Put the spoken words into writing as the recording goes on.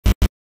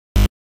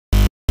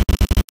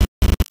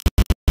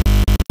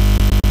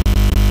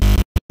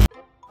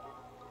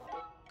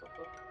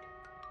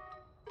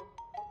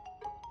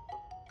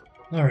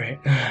Alright.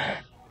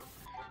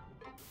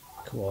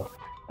 Cool.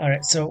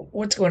 Alright, so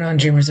what's going on,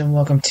 Dreamers, and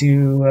welcome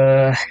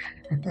to,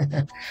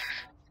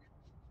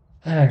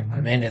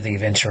 Amanda the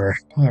Adventurer.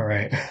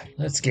 Alright,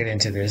 let's get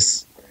into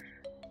this.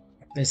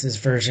 This is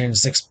version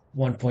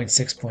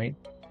 1.6 point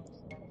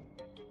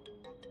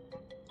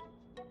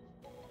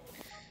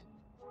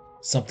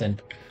something.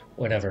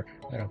 Whatever.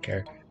 I don't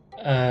care.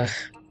 Uh,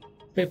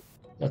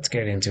 let's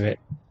get into it.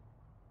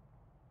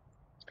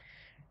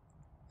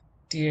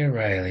 Dear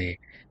Riley,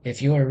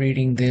 if you are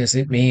reading this,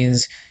 it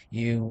means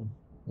you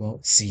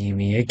won't see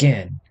me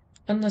again.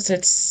 Unless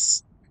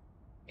it's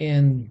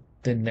in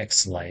the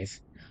next life.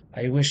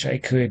 I wish I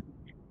could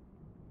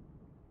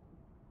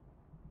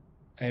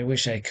I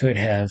wish I could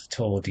have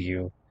told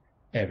you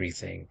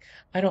everything.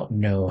 I don't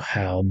know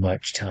how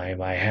much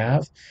time I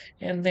have,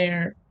 and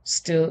there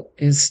still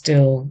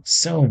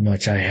so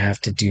much I have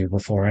to do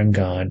before I'm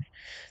gone.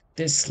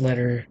 This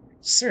letter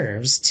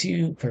serves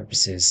two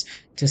purposes: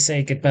 to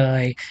say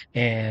goodbye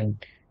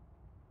and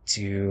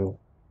to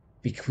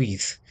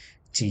bequeath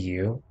to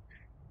you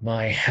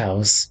my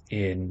house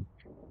in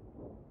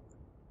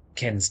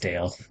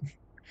Kensdale.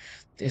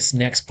 This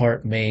next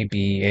part may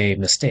be a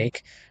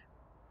mistake,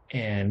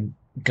 and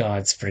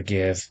God's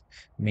forgive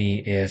me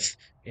if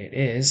it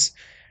is.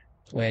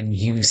 When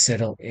you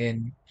settle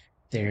in,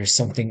 there's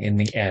something in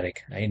the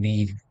attic I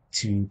need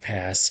to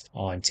pass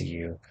on to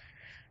you.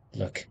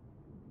 Look,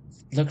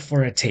 look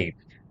for a tape,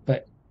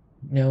 but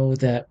know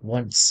that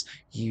once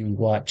you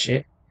watch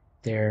it,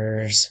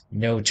 there's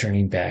no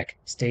turning back.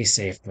 Stay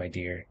safe, my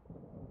dear.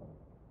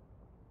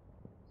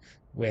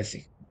 With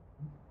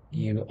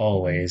you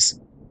always,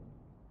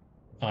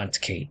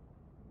 Aunt Kate.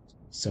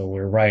 So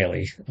we're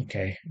Riley.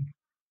 Okay,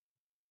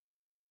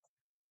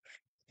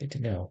 good to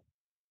know.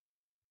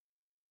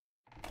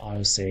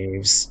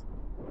 Autosaves.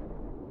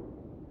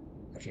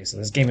 Okay, so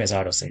this game has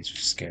autosaves, which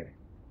is good.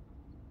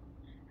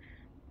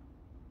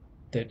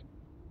 That.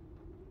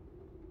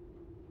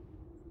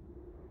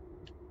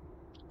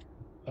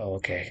 Oh,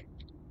 okay.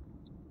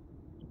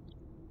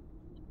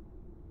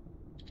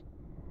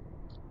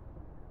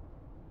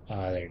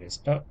 Ah, there it is.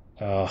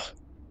 Oh,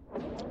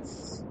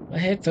 my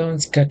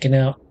headphones cucking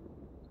out.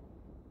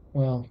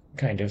 Well,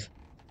 kind of.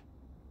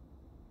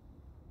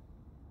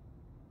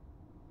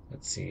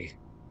 Let's see.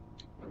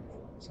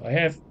 So I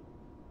have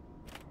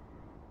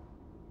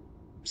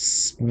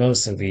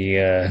most of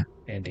the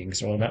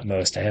endings. Well, not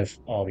most. I have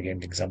all the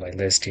endings on my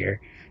list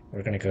here.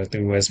 We're going to go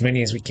through as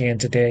many as we can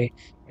today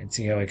and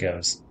see how it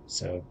goes.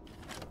 So,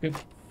 boop,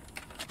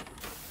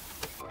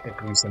 get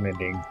through some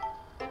ending.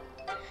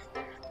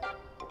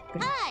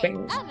 Hi,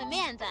 I'm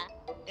Amanda.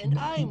 And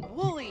I'm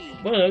Wooly.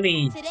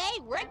 Wooly! Today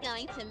we're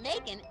going to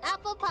make an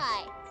apple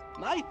pie.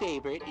 My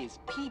favorite is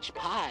peach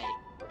pie.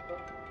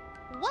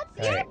 What's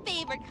All your right.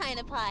 favorite kind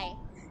of pie?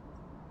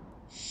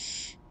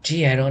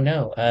 Gee, I don't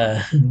know.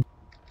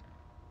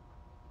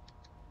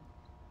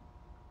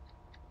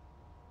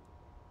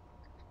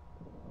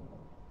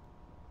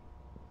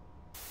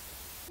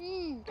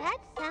 That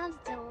sounds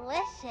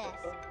delicious.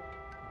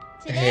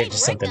 Hey, Today just we're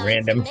something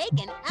going to random. make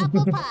an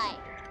apple pie.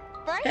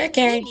 First, we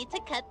Okay. need to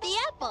cut the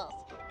apples.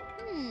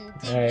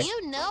 Do All right.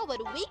 you know what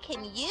we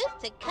can use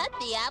to cut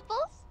the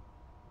apples?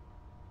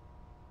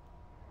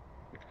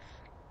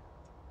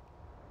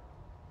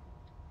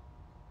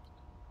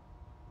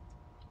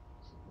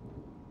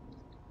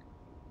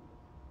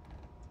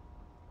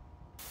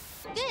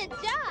 Good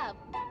job.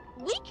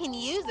 We can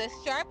use a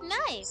sharp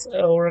knife.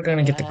 So we're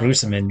gonna get the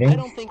gruesome I ending.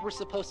 don't think we're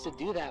supposed to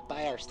do that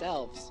by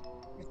ourselves.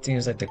 It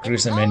seems like the It's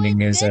gruesome always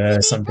ending is good to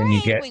be something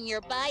you brave get. when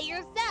you're by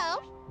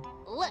yourself.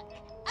 Look,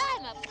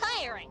 I'm a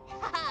pirate.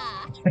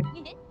 Ha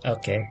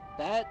Okay.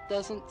 That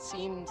doesn't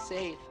seem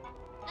safe.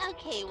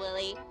 Okay,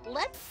 Willie,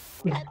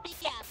 let's cut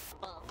the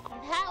apple.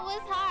 That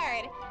was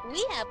hard.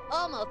 We have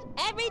almost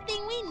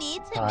everything we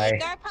need to Pie.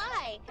 make our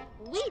pie.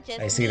 We just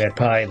I see need that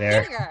some pie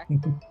there. sugar.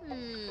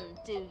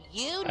 Do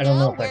you I don't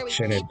know know if I where we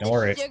should keep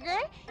ignore the it. sugar?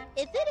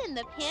 Is it in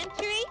the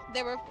pantry,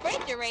 the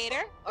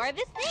refrigerator, or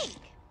the sink?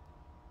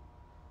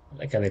 I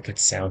like how they put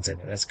sounds in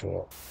it. That's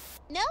cool.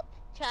 Nope.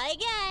 Try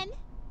again.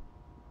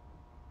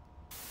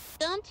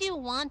 Don't you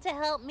want to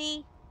help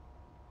me?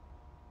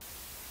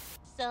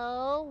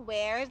 So,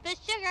 where's the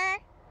sugar?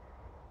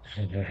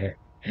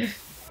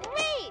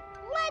 Great!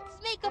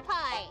 Let's make a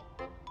pie!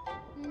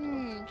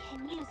 Can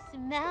you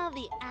smell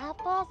the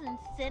apples and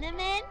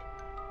cinnamon?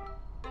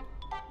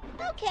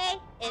 Okay,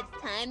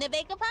 it's time to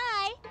bake a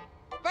pie.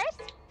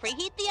 First,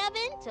 preheat the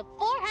oven to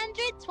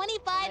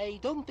 425. I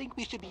don't think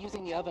we should be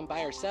using the oven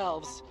by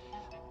ourselves.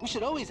 We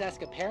should always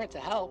ask a parent to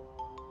help.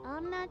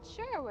 I'm not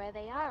sure where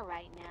they are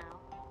right now.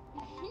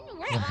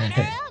 We're on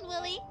our own,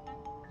 Willie.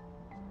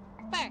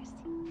 First,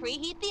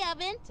 preheat the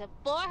oven to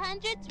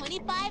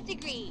 425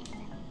 degrees.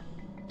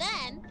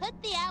 Then, put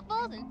the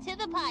apples into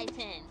the pie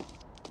tin.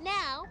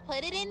 Now, put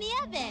it in the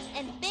oven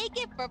and bake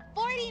it for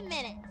 40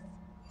 minutes.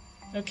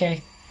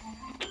 Okay.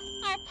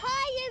 Our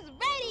pie is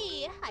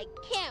ready! I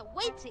can't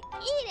wait to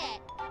eat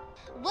it!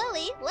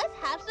 Willie, let's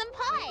have some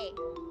pie!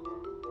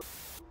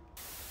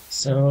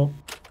 So,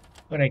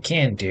 what I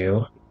can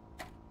do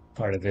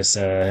part of this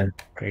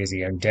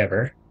crazy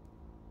endeavor.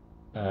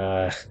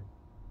 Uh,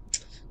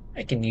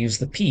 I can use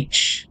the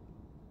peach.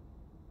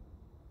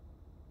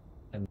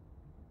 And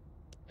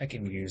I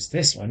can use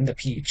this one, the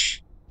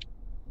peach,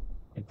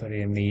 and put it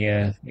in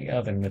the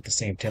oven at the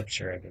same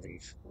temperature, I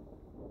believe.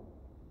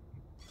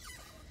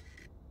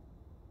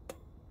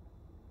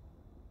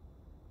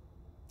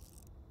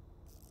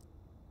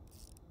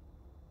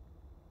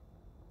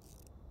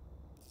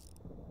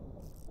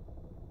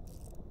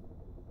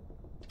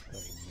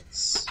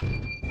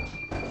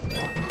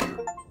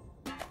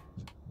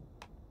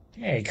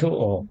 Hey,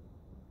 cool.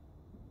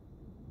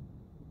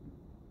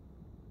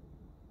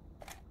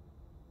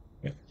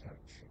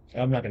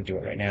 I'm not gonna do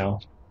it right now.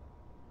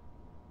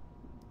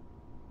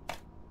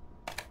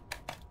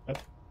 Oh,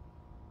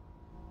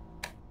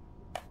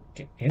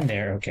 get in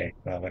there. Okay,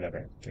 well,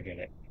 whatever. Forget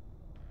it.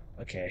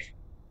 Okay.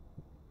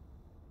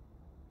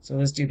 So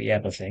let's do the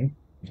apple thing.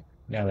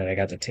 Now that I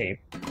got the tape.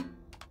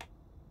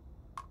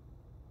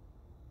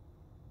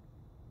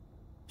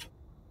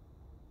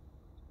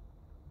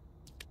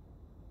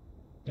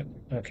 Yep,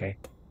 okay.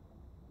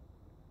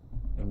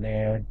 From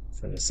there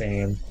for the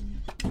same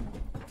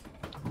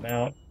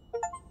amount.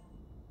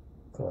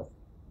 Cool.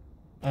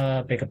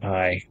 Bake a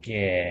pie.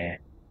 Yeah.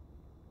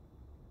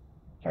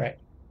 All right.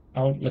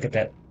 I'll look at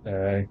that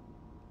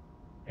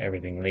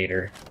everything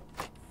later.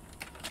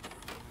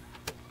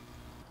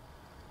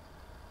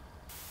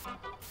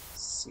 Let's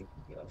see.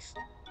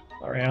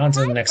 All right, on to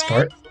the Hi, next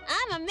friends. part.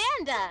 I'm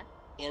Amanda.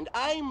 And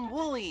I'm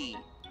Wooly.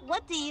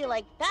 What do you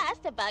like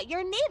best about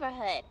your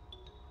neighborhood?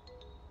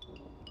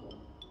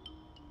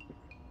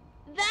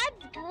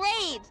 That's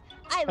great!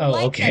 I Oh,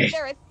 like okay. that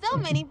there are so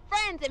many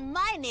friends in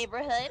my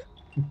neighborhood.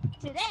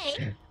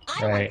 Today,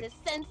 I Right. want to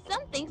send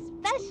something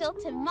special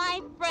to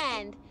my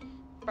friend.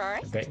 I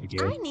First, bet you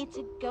do. I need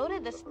to go to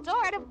the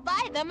store to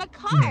buy them a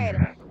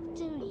card.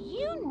 Do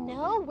you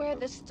know where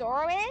the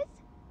store is?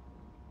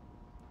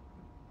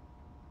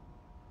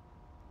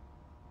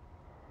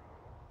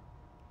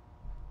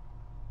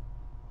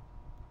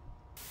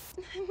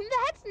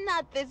 That's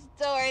not the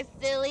store,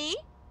 silly.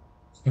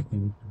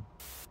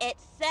 It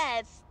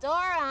says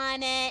store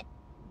on it.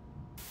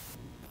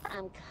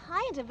 I'm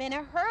kind of in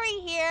a hurry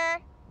here.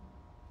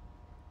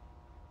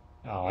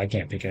 Oh, I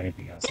can't pick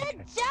anything else. Good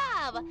Okay.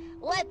 job!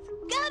 Let's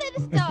go to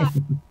the store.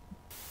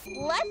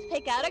 Let's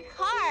pick out a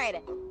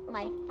card.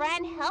 My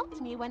friend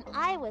helped me when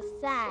I was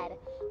sad.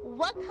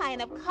 What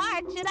kind of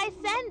card should I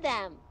send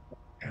them?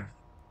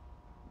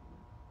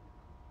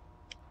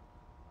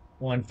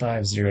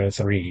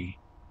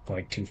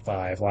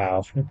 1503.25.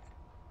 Wow.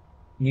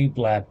 New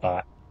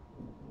Bladbot.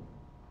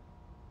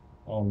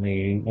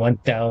 Only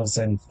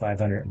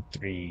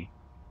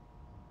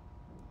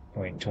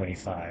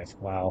 1503.25.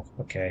 Wow.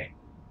 Okay.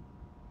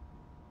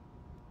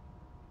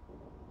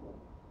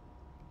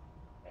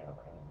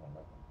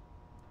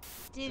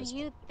 Do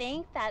you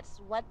think that's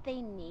what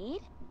they need?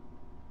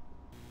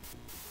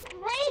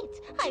 Great!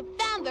 I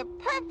found the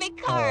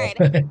perfect card!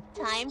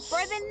 Time for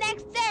the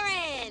next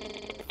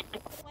errand!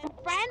 When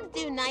friends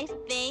do nice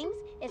things,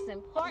 it's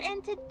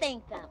important to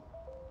thank them.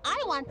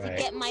 I want to Right.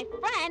 get my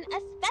friend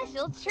a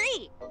special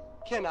treat.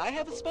 Can I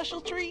have a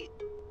special treat?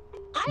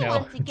 I No.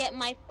 want to get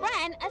my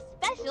friend a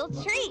special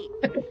treat.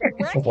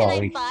 Where can I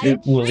Wally. buy a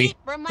Woolly. treat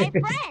for my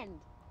friend?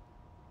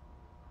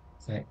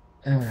 It's like,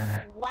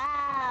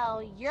 Wow,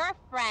 your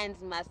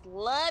friends must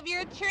love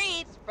your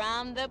treats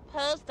from the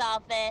post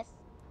office.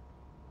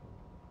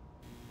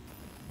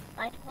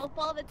 I hope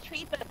all the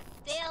treats are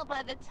stale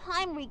by the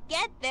time we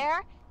get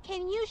there.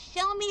 Can you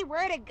show me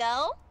where to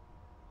go?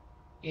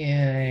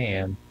 yeah, I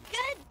am.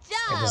 Good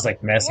I job! was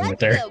like messing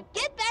Let's with her. go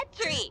get that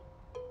treat!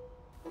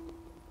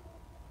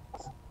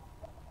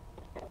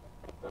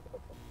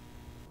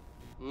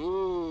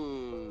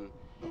 Mmm.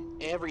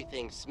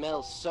 Everything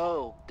smells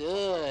so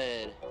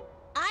good.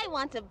 I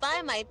want to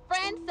buy my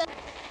friend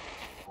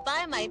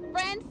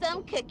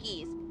some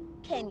cookies.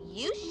 Can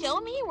you show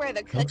me where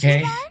the cookies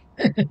Okay. are?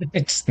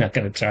 It's not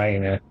gonna try,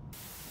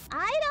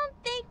 I don't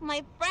think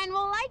my friend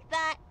will like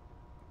that.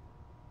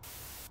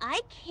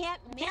 I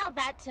can't mail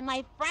that to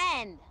my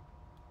friend.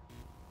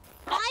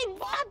 I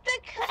want the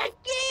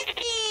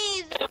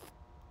cookies!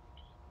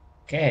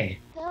 Okay.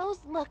 Those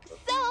look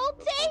so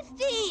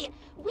tasty!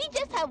 We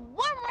just have one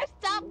more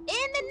stop in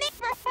the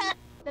neighborhood.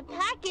 The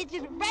package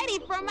is ready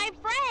for my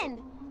friend.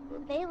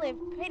 They live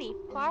pretty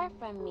far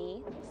from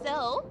me,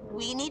 so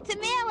we need to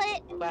mail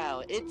it.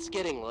 Wow, it's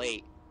getting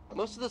late.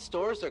 Most of the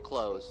stores are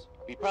closed.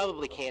 We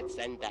probably can't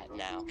send that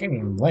now.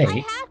 Getting I late.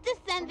 have to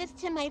send this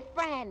to my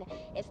friend.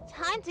 It's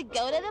time to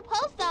go to the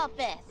post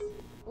office.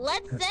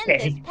 Let's send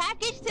Okay. this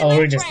package to Oh, my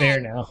we're just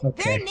there friend. now. Their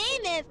Okay.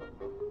 name is...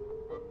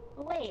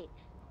 Wait,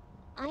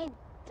 I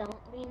don't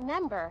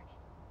remember.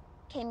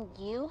 Can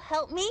you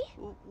help me?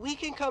 We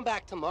can come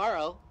back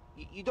tomorrow.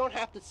 You don't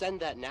have to send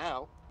that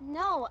now.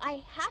 No,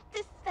 I have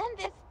to send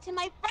this to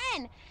my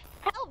friend.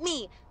 Help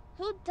me.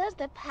 Who does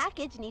the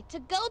package need to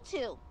go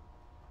to?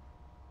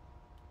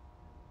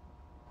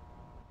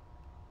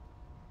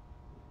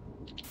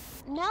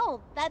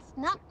 No, that's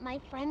not my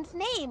friend's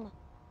name.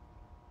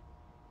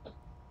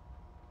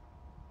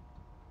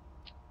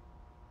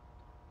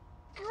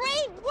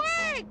 Great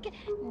work!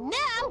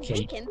 Now we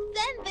Okay. can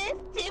send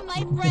this to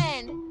my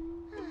friend.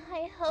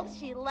 I hope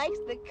she likes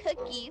the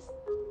cookies.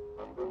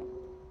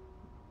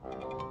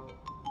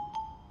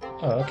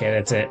 Oh, okay,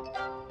 that's it.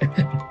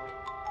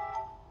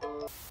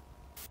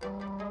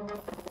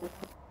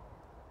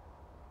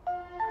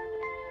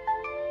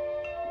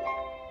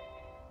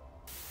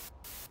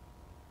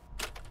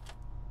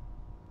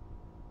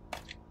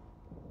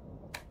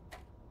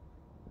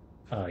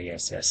 Oh,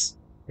 yes, yes.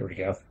 Here we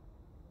go.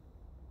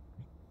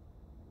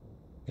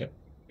 Yep,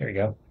 here we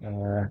go.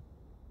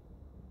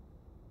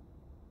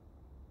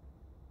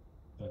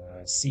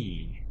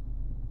 C.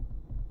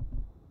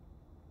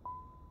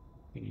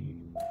 B,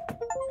 F.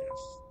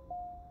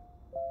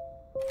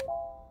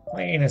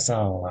 Playing a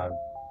song.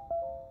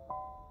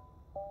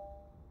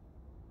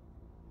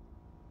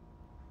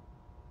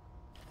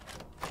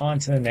 On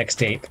to the next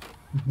tape.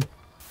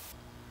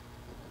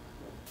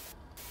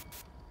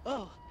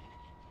 Oh,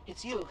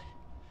 it's you.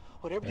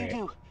 Whatever you Right.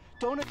 do,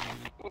 don't.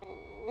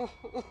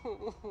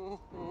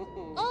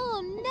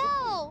 Oh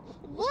no!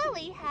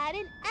 Wooly had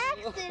an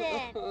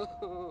accident!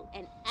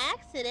 An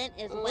accident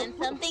is when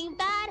something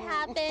bad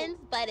happens,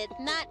 but it's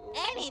not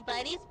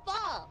anybody's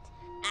fault.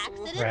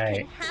 Accidents Right.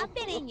 can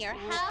happen in your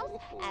house,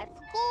 at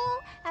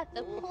school, at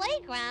the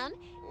playground.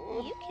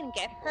 You can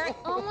get hurt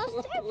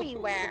almost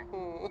everywhere.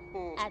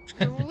 At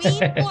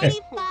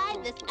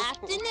 3:45 this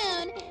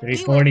afternoon,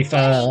 you were playing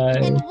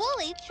 3:45. and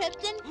Wooly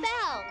tripped and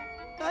fell.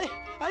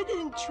 I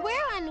didn't try.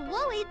 Where on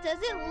Wooly does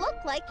it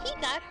look like he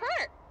got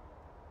hurt?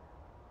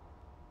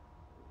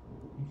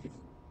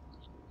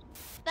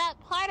 That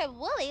part of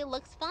Wooly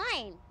looks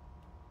fine.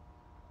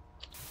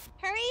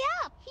 Hurry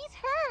up, he's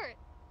hurt.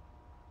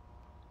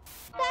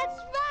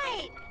 That's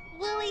right.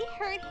 Wooly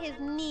hurt his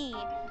knee.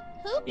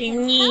 Who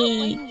can help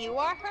when you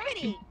are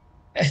hurting?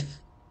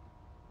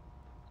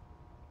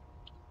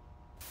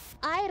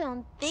 I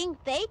don't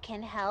think they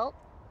can help.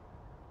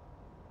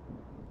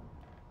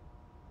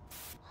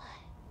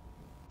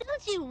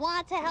 Don't you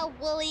want to help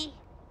Wooly?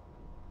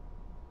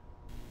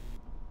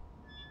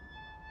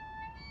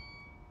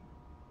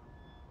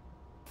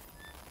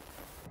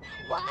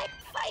 What?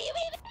 Are you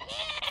even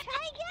here?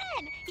 Try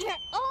again.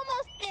 You're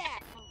almost there.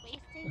 You're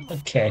wasting my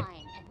Okay.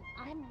 time,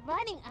 and I'm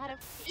running out of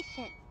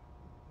patience.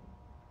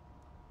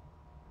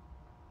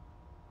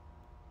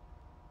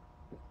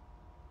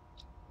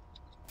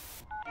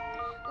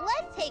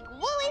 Let's take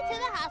Wooly to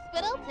the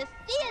hospital to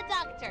see a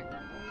doctor.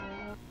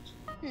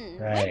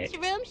 Right.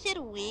 Which room should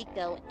we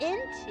go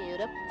into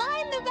to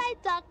find the right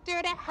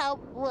doctor to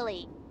help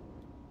Wooly?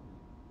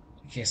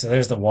 Okay, so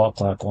there's the wall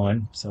clock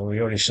one. So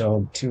we already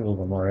showed two of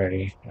them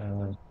already.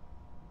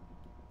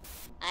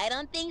 I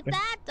don't think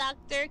that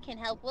doctor can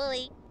help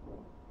Wooly.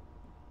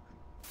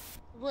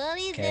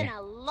 Wooly's Okay. in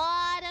a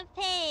lot of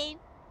pain.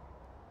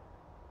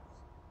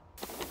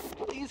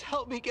 Please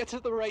help me get to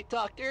the right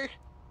doctor.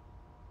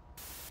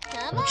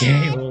 Come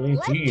Okay, on, Wooly,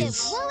 let's get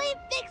please. Wooly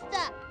fixed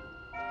up.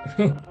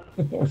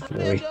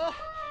 Really. Amanda,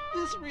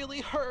 this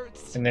really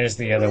hurts. And there's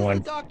the When other is one.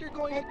 the doctor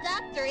going The to...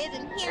 doctor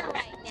isn't here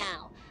right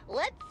now.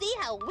 Let's see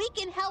how we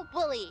can help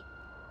Wooly.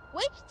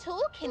 Which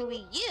tool can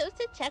we use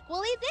to check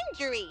Wooly's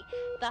injury?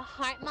 The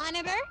heart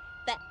monitor,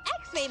 the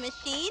x-ray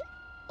machine,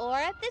 or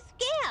the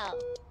scale?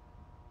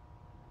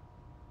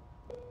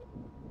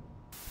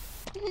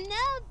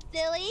 No,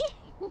 silly.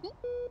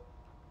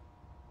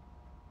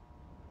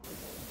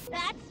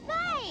 That's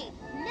right.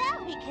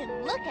 Now we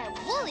can look at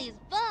Wooly's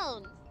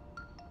bones.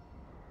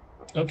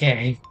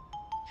 Okay.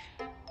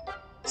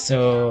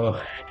 So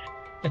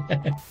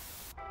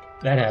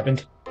that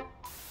happened.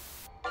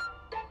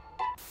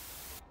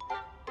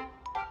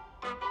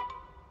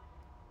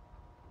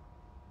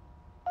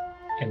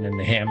 And then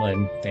the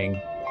Hamlin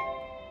thing.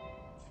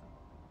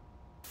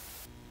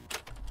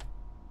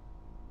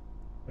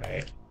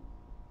 Right.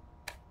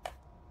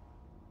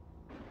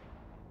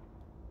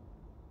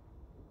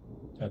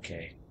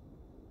 Okay.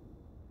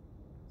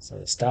 So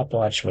the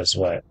stopwatch was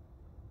what?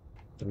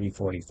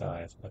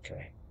 3:45.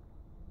 Okay.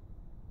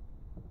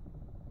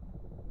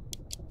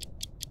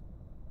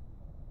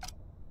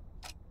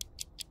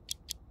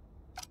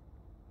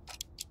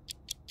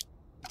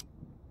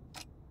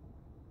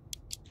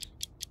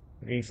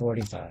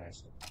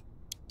 $3:45.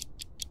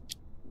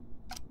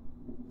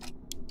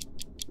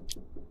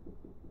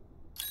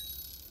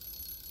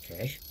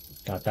 Okay,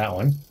 got that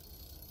one.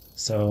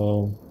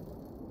 So,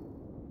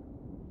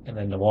 and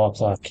then the wall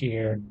clock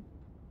here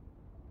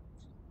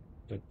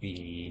would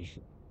be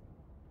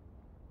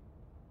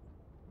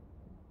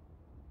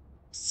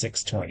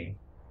 6:20.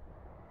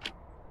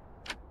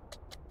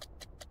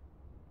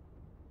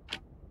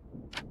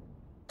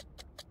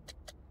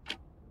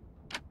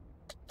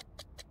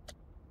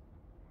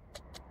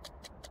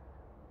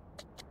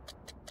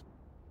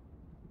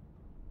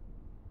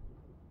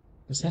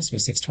 This has to be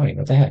 6:20.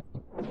 What the heck?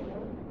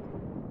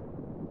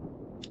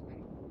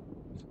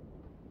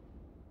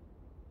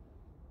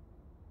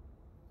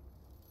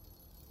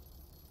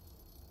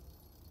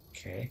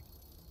 Okay.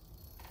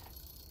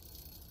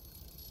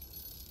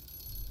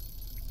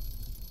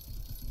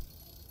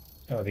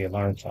 Oh, the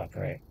alarm clock,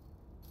 right.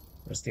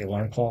 What's the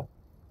alarm clock?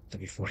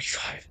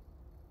 W45.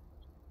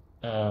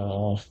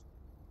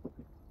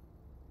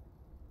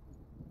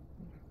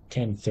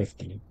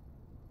 10:50.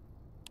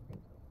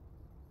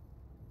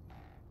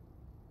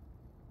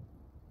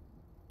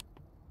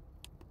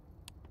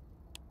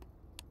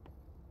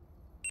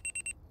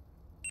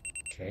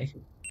 Okay.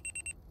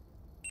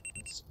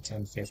 It's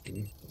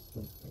 10:50.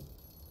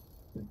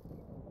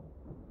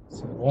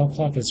 So the wall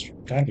clock has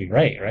gotta be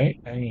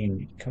right? I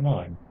mean, come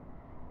on.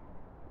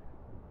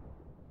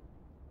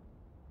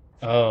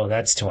 Oh,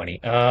 that's 20.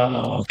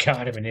 Oh,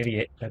 God, I'm an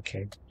idiot.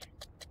 Okay.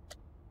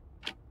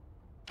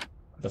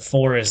 The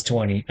 4 is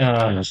 20.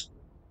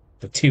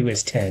 The 2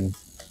 is 10.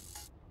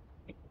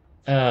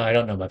 I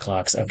don't know my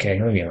clocks.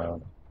 Okay, leave me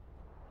alone.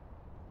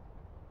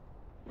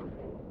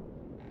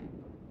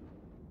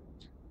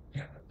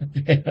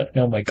 I don't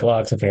know my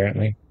clocks,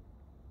 apparently.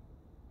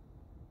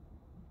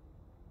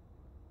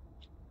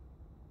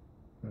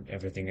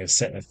 Everything is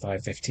set at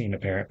 5:15,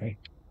 apparently.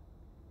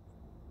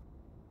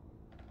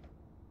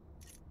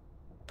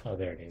 Oh,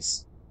 there it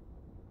is.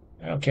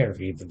 I don't care if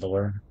you read the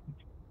lore.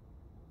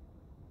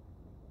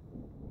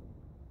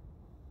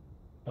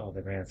 Oh,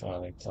 the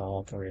grandfather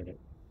clock. Where is it?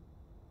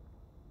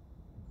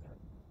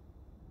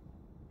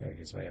 There it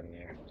is, way over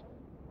there.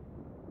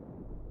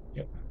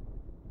 Yep.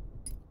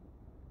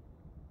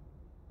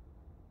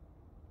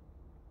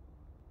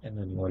 And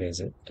then what is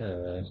it?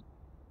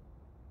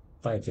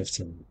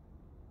 5:15.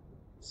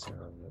 So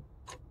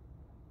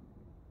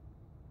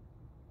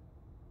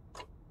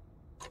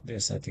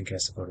this I think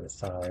has to go to the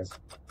 5.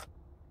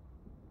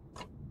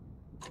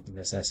 And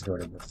this has to go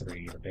to the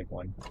 3, the big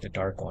one, the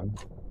dark one.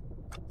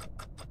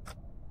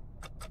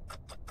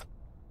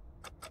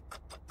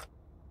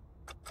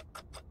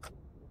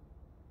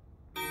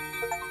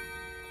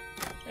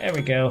 There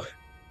we go.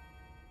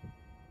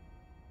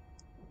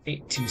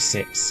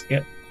 826.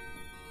 Yep.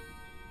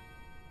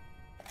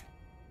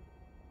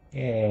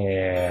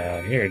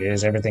 Yeah, here it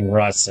is. Everything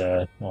rots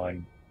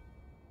on.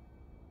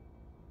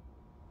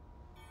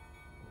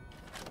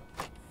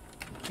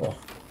 Oh,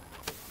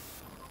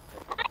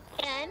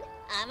 And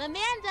I'm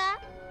Amanda.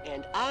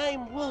 And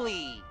I'm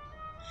Wooly.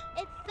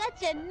 It's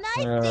such a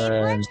nice day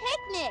for a Um,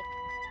 picnic.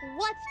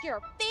 What's your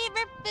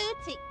favorite food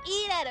to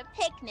eat at a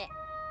picnic?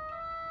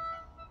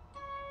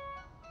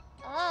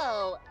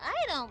 Oh, I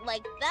don't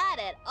like that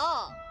at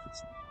all.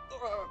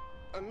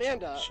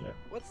 Amanda, shit.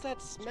 what's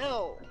that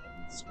smell?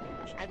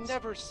 I've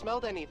never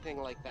smelled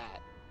anything like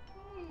that.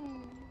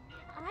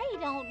 I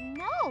don't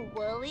know,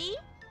 Wooly.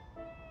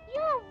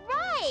 You're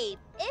right.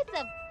 It's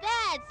a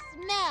bad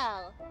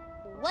smell.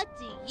 What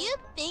do you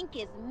think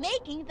is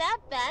making that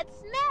bad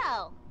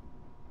smell?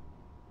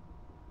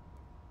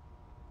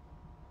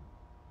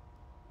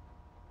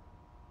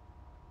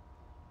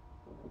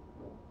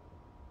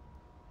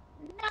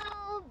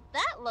 No,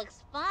 that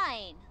looks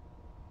fine.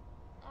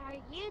 Are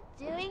you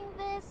doing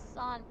this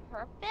on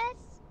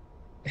purpose?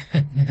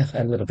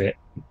 A little bit.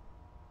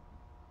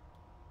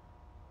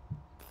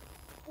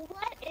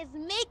 What is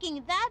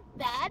making that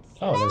bad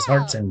smell? Oh, there's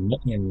hearts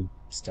and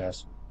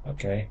stuff.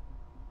 Okay.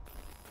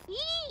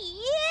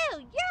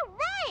 You're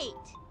right.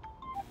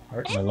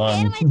 Heart in This my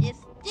lung. sandwich is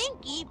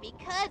stinky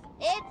because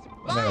it's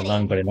Not a lung,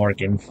 rotting. but an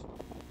organ.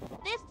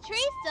 This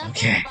tree stump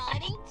Okay. is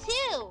rotting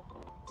too.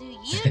 Do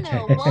you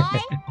know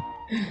why?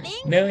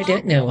 Things No, I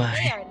don't know rot when why.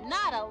 they are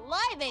not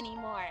alive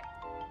anymore.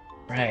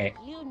 Right.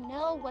 Do you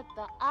know what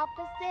the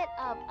opposite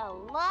of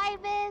alive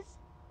is?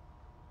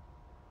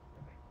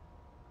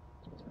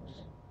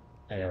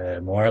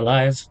 More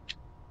alive?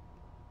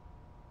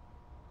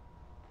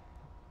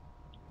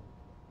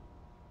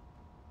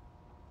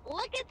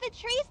 Look at the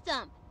tree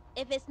stump.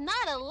 If it's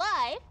not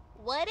alive,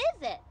 what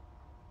is it?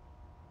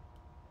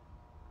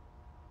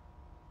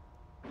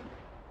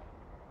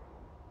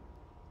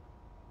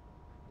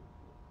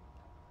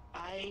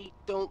 I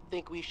don't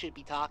think we should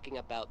be talking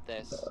about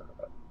this.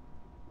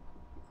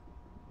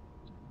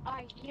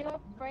 Are you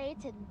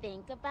afraid to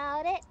think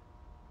about it?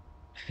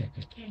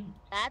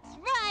 That's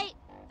right.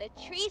 The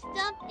tree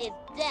stump is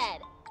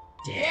dead.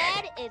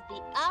 Yeah. Dead is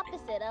the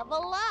opposite of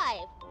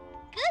alive.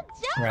 Good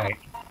job! Right.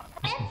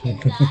 Plants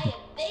can die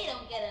if they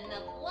don't get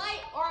enough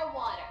light or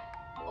water,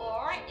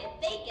 or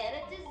if they get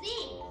a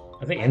disease.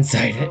 Are they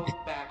inside it? Let's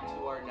go back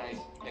to our nice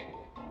picnic.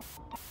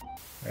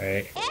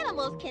 Right.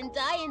 Animals can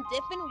die in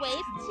different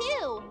ways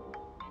too.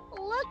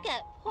 Look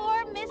at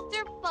poor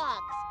Mr.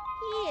 Fox.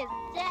 He is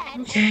dead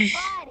Okay. and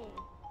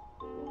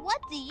rotting. What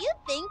do you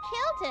think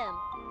killed him?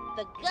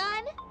 The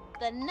gun,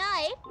 the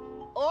knife,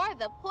 or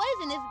the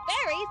poisonous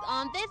berries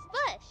on this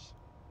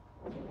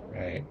bush?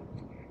 Right.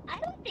 I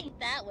don't think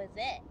that was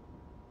it.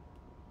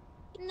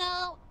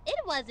 No, it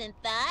wasn't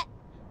that.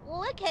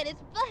 Look at his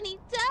funny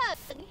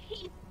tongue.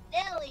 He's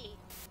silly.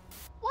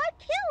 What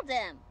killed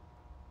him?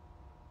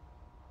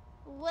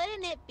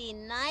 Wouldn't it be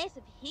nice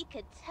if he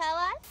could tell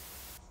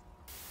us?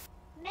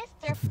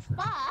 Mr.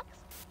 Fox,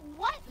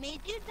 what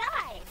made you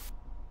die?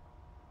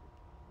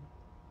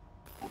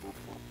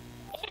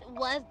 It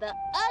was the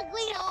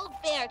ugly old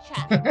bear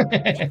trap.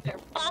 Mr.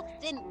 Fox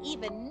didn't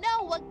even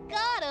know what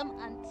got him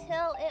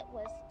until it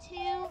was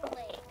too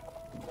late.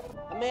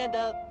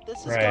 Amanda,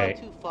 this has Right.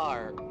 gone too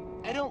far.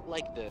 I don't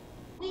like this.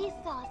 We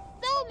saw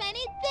so many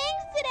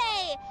things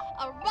today!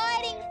 A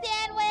rotting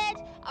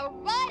sandwich, a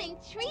rotting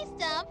tree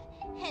stump,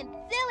 and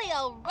silly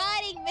old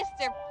rotting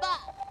Mr.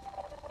 Fox.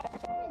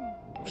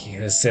 He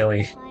was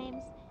silly.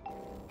 Sometimes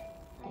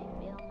I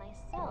feel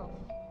myself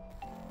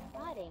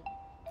rotting.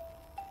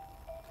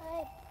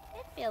 But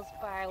it feels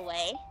far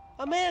away.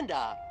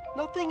 Amanda,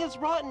 nothing is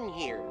rotten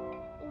here.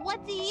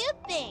 What do you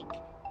think?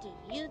 Do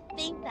you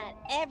think that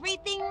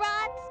everything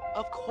rots?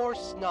 Of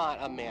course not,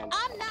 Amanda.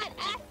 I'm not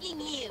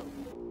asking you.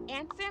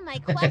 Answer my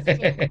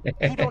question.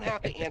 You don't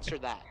have to answer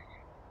that.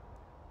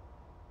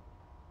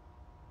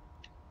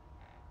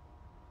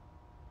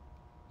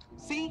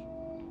 See?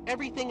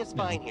 Everything is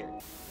fine here.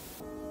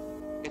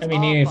 It's I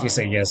mean, all even if you fine.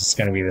 say yes, it's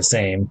gonna be the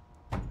same.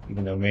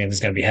 Even though Amanda's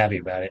gonna be happy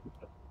about it.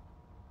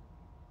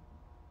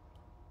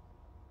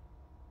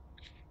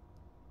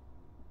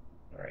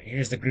 Alright,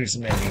 here's the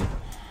gruesome ending.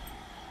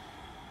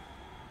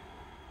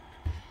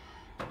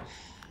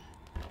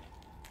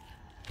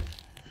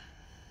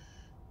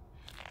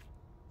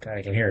 God,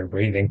 I can hear her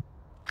breathing.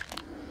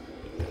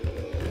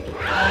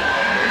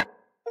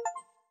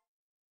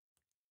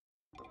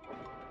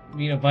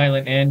 Need a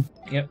violent end.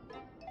 Yep.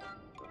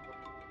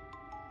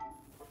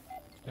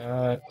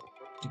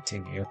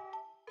 Continue,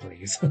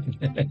 please.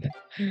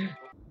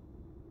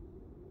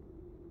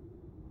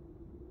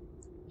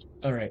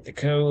 Alright, the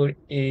code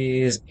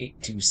is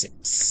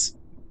 826.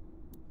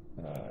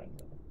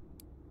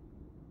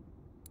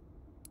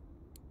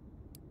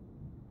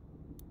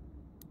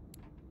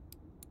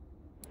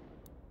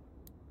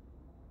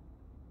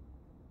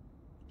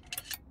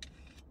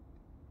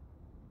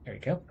 There we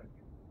go.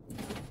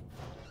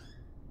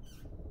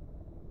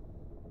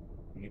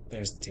 Yep,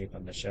 there's the tape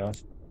on the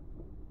shelf.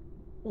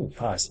 Ooh,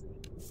 pause.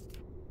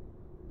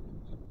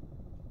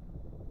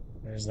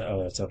 There's the...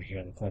 Oh, it's over here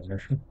in the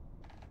corner.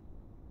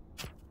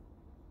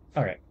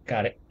 Alright,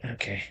 got it.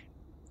 Okay.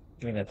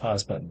 Give me that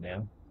pause button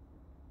now.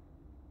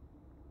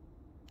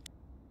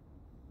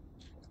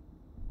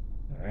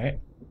 Alright.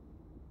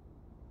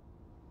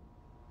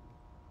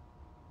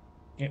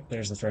 Yep,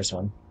 there's the first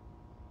one.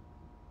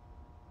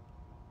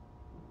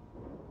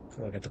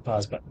 Look at the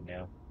pause button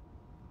now.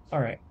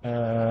 Alright,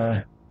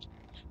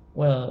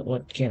 well,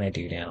 what can I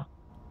do now?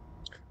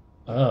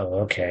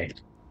 Oh, okay.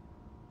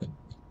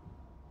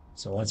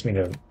 So it wants me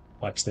to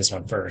watch this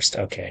one first.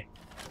 Okay.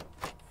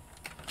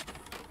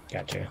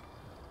 Gotcha.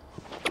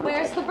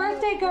 Where's the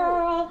birthday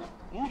girl?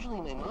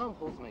 Usually my mom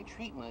holds my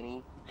treat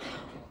money.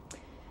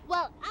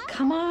 Well,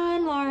 Come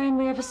on, Lauren.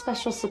 We have a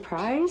special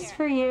surprise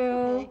for you.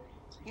 Okay,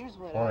 here's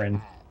what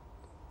Lauren.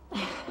 I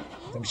have.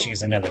 I think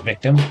she's another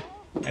victim.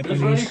 I Who's ready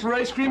believe. for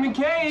ice cream and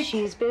cake?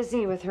 She's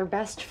busy with her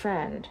best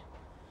friend.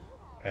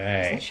 Is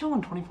that Right. show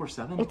on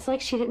 24/7? It's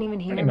like she didn't even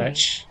hear Pretty me.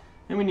 much.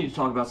 And we need to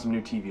talk about some new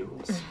TV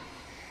rules.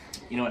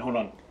 You know what? Hold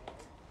on.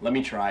 Let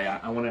me try.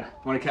 I want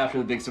to capture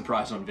the big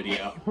surprise on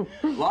video.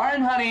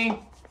 Lauren, honey,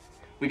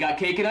 we got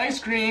cake and ice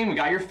cream. We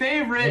got your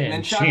favorite, Man, and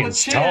then she chocolate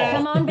is chip. tall.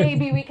 Come on,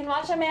 baby. We can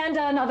watch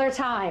Amanda another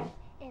time.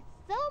 it's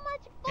so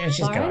much fun Yeah,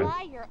 she's to gone.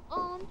 buy your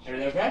own.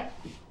 Everything okay?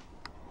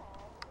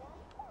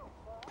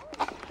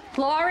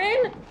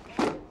 Lauren?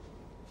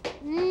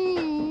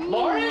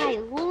 Lauren? I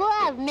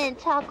love mint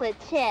chocolate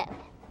chip.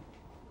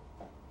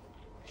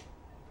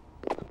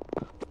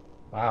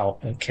 Wow,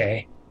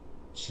 okay.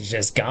 She's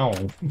just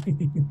gone.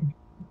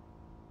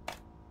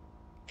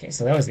 Okay,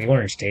 so that was the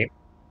orange tape.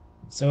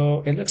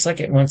 So it looks like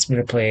it wants me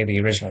to play the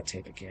original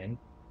tape again.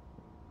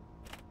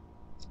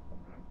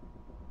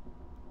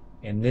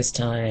 And this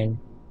time,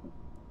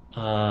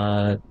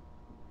 the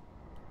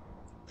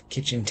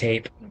kitchen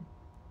tape.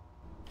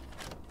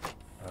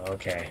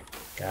 Okay,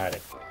 got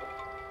it.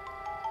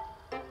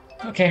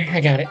 Okay, I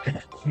got it.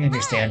 I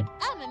understand.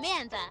 Hi, I'm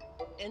Amanda.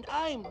 And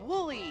I'm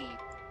Wooly.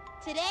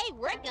 Today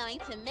we're going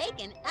to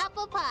make an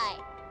apple pie.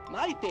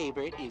 My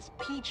favorite is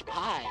peach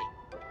pie.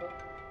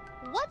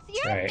 What's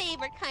your Right.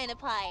 favorite kind of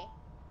pie?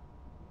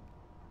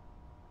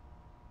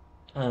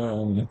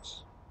 Um,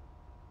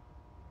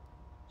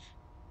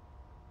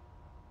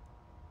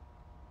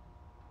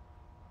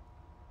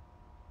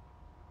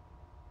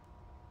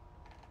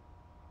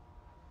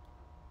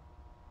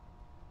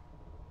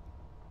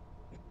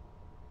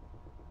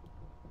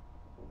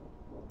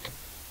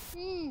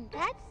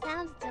 That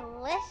sounds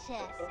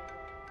delicious.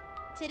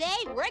 Today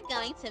we're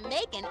going to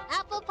make an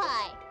apple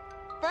pie.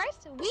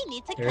 First, we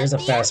need to there cut is a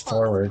the fast apples.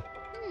 forward.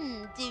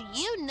 Do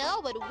you know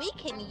what we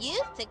can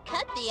use to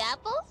cut the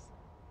apples?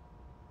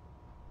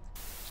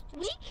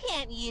 We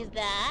can't use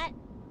that.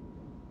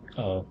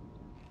 Oh,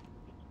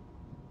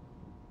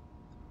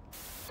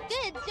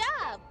 Good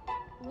job.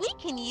 We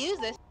can use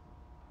a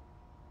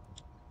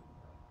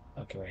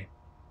okay.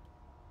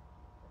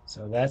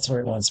 So that's where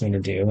it wants me to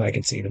do. I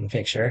can see it in the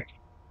picture.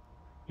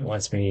 It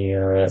wants me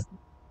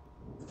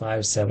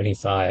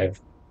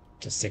 575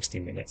 to 60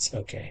 minutes.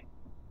 Okay.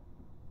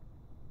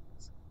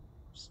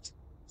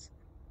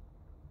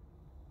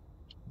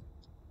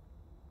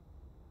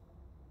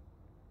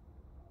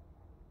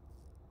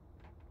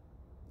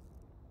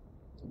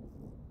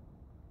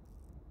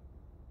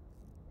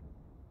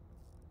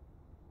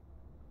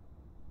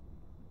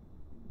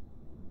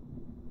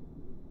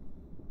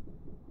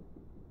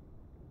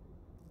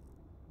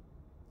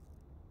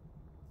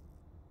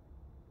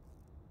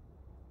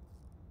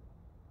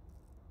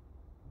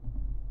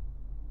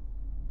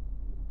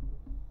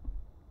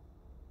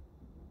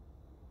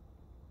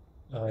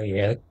 Oh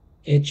yeah,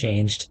 it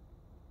changed.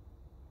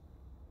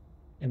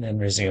 And then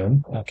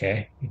resume.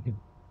 Okay.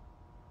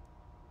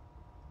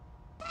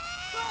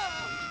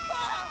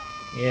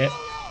 Yeah.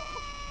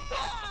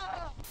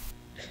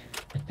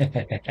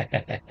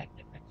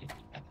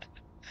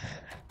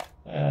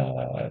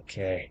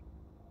 Okay.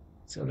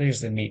 So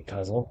there's the meat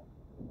puzzle.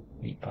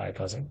 Meat pie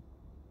puzzle.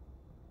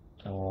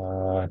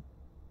 Uh,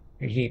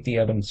 Reheat the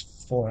ovens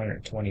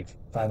 420,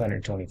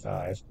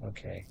 525.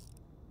 Okay.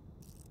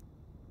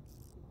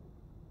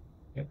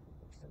 Yep.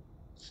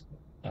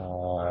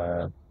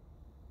 Uh,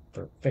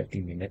 for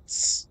 50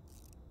 minutes.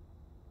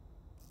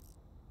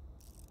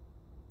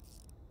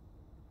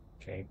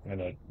 Okay, I'm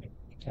gonna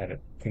have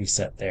it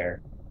preset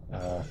there.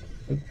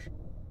 Oop.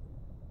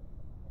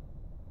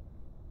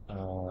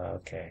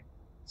 Okay.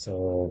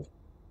 So,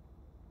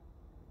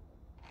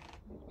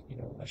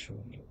 mushroom.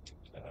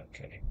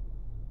 Okay.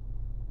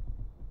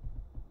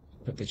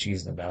 Put the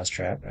cheese in the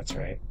mousetrap. That's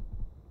right.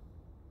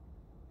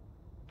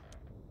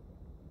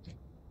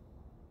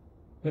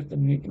 Put the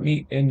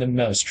meat in the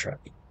mousetrap.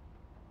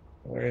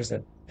 Where is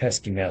the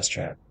pesky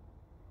mousetrap?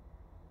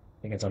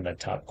 I think it's on the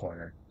top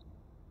corner.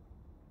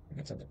 I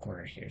think it's on the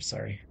corner here.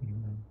 Sorry.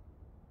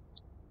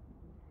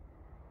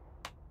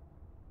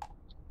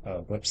 Oh,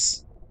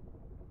 whoops.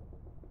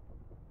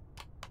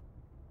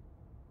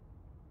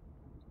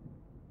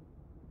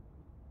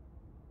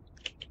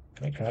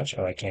 Can I crouch?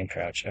 Oh, I can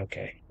crouch.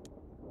 Okay.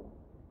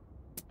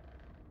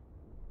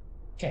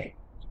 Okay.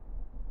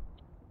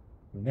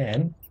 And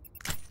then.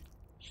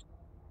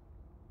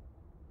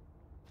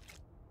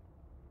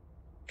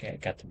 Okay, I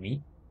got the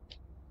meat.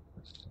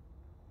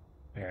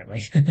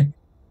 Apparently.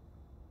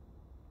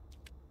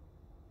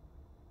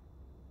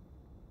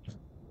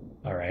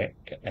 All right.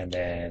 And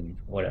then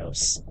what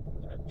else?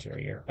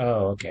 Interior.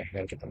 Oh, okay.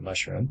 Gotta get the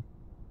mushroom.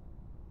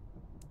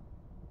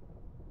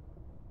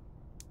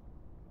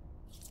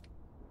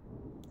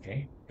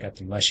 Okay, got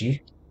the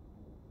mushy.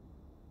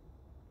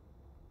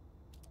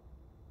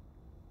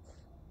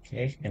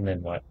 Okay, and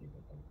then what?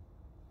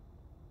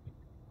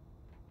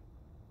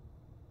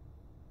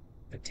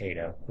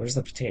 Potato. Where's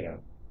the potato?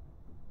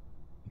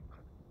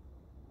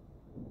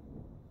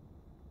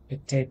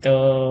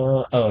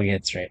 Potato. Oh, yeah,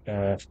 that's right.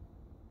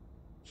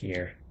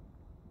 Here.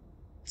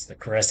 It's the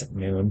crescent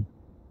moon.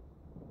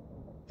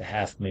 The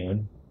half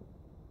moon.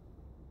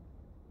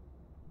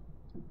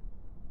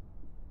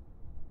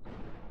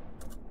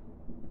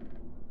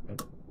 Oh,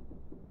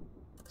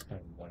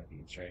 one of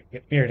these, right?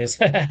 Yep, here it is.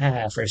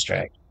 First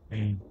try.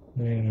 Yeah,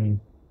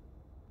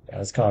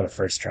 let's call it a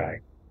first try.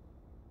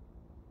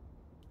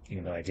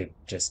 Even though I did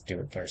just do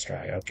it first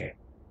try. Okay.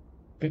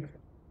 Boop.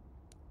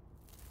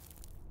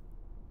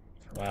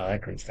 Wow,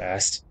 that grew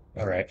fast.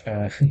 All right.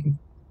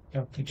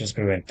 Oh, it just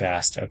grew in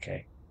fast.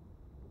 Okay.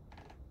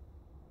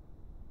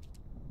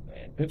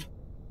 And boop.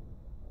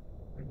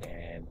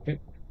 And boop.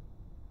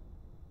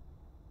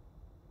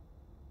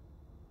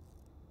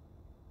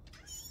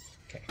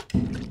 Okay.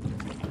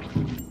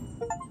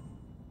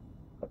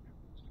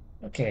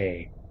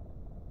 Okay.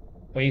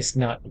 Waste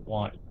not,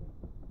 want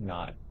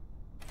not.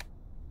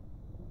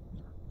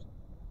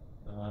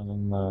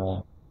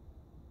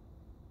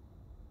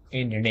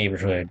 In your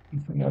neighborhood.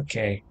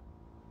 Okay.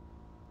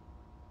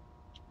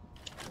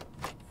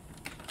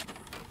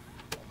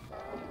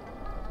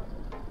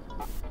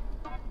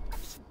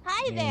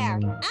 Hi there,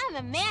 I'm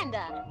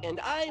Amanda. And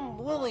I'm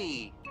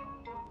Willie.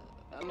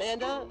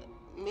 Amanda,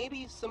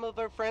 maybe some of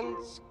our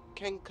friends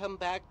can come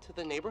back to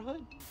the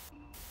neighborhood?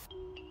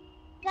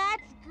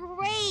 That's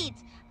great.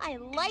 I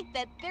like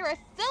that there are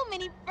so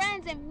many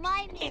friends in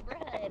my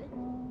neighborhood.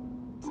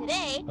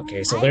 Today,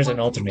 Okay, so I there's an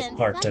want to alternate send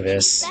part to something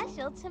this.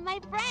 special to my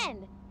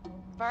friend.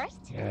 First,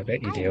 Yeah, I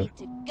bet you I do. need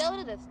to go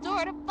to the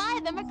store to buy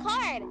them a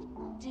card.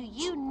 Do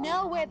you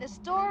know where the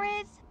store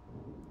is?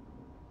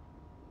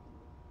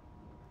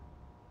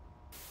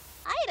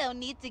 I don't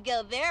need to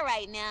go there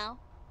right now.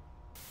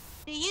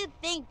 Do you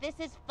think this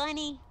is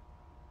funny?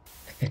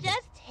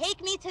 Just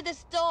take me to the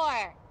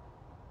store.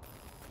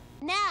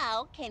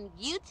 Now, can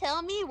you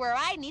tell me where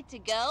I need to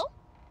go?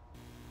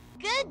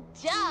 Good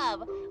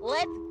job!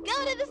 Let's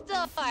go to the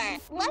store!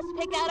 Let's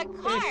pick out a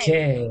card!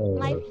 Okay.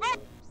 My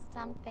friend...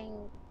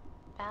 Something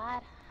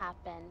bad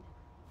happened.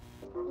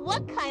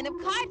 What kind of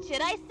card should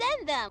I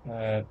send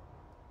them?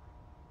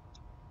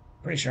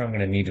 Pretty sure I'm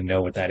gonna need to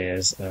know what that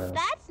is.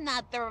 That's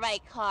not the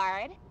right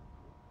card.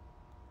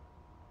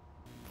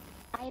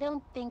 I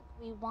don't think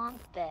we want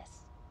this.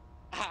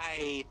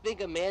 I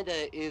think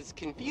Amanda is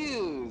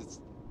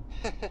confused.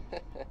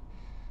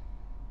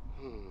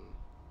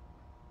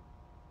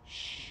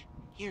 Shh,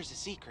 here's a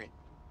secret.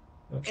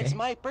 Okay. It's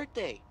my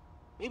birthday.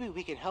 Maybe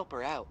we can help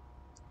her out.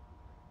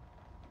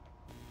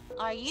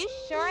 Are you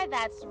sure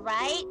that's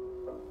right?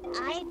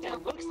 I It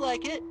don't... looks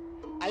like it.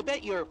 I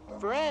bet your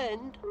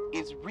friend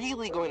is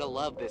really going to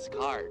love this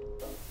card.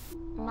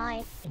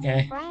 My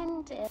Okay.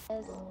 friend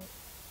is...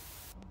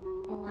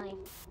 My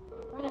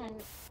friend...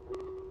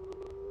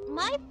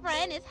 My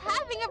friend is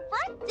having a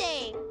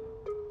birthday!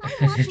 I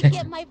want to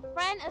get my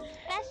friend a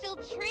special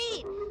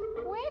treat.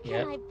 Where Where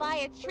Yep. can I buy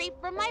a treat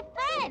for my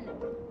friend?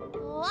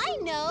 Oh, I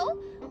know.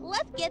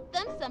 Let's get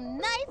them some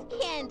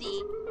nice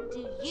candy.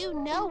 Do you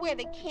know where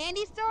the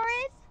candy store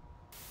is?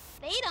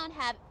 They don't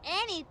have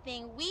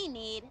anything we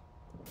need.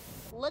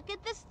 Look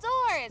at the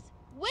stores.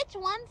 Which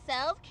one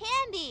sells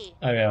candy?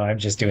 I know, I'm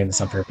just doing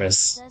this on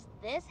purpose. Does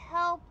this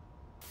help?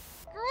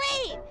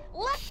 Great!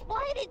 Look,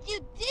 why did you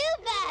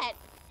do that?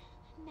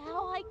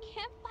 Now I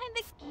can't find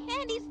the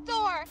candy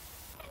store.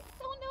 I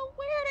don't know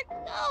where to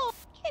go.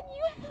 Can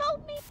you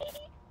help me?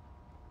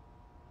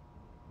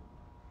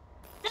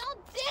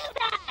 Don't do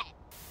that!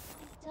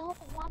 I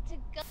don't want to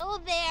go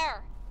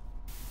there.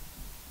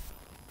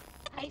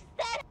 I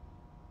said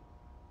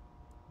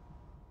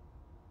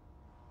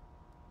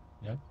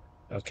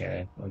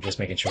Okay, I'm just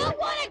making I sure. don't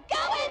want to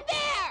go in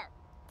there!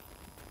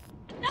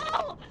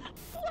 No!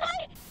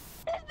 Why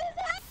is this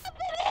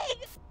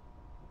happening?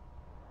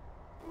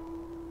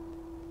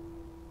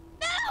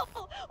 No!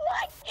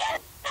 Why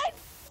can't I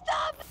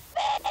stop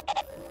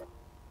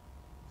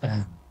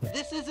it?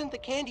 This isn't the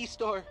candy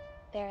store.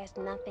 There is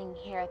nothing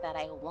here that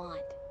I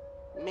want.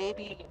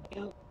 Maybe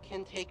you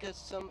can take us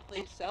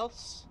someplace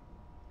else?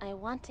 I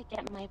want to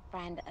get my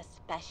friend a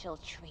special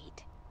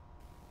treat.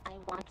 I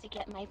want to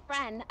get my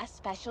friend a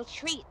special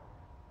treat.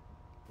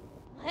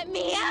 Let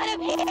me out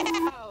of here!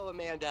 Oh,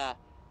 Amanda.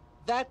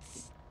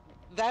 That's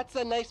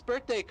a nice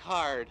birthday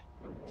card.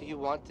 Do you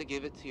want to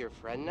give it to your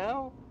friend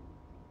now?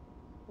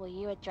 Will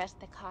you address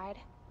the card?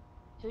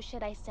 Who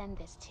should I send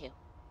this to?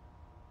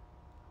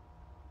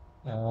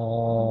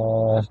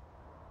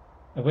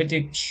 I would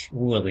do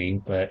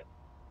Willie, but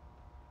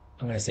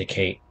I'm gonna say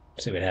Kate.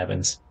 See what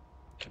happens.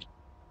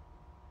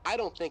 I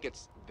don't think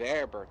it's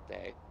their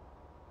birthday.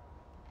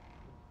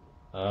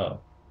 Oh.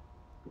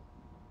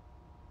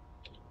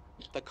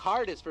 The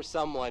card is for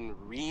someone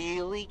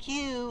really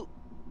cute.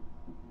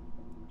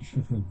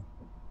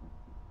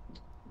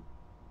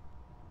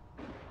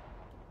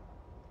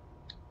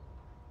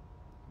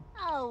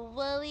 Oh,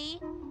 Wooly,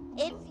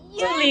 it's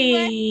your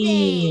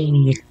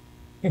birthday!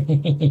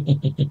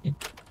 Willie!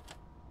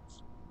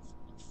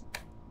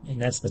 And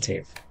that's the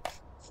tape.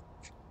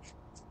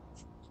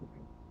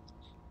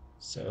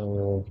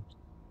 So.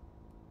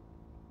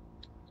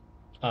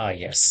 Ah,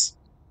 yes.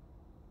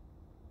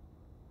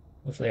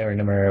 Hopefully I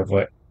remember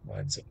what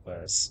ones it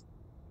was.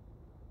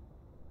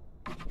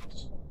 Uh,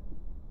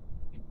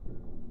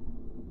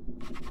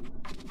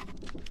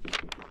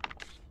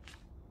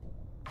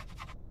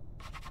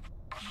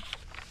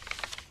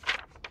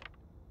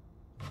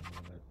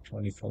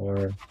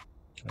 24,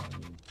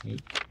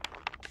 28,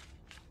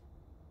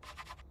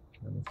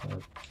 24,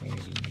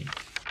 candy.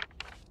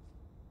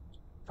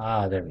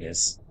 Ah, there it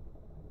is.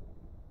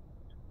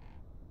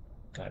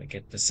 Gotta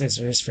get the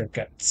scissors for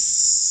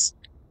Guts.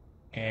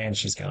 And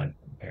she's gone,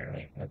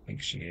 apparently. I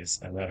think she is.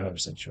 I'm not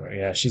 100% sure.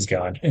 Yeah, she's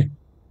gone.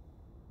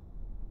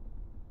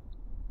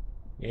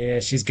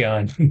 Yeah, she's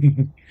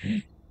gone.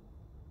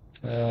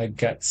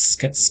 Guts,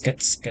 Guts,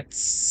 Guts,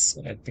 Guts.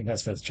 I think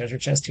that's for the treasure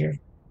chest here.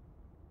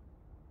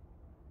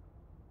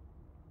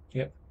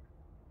 Yep.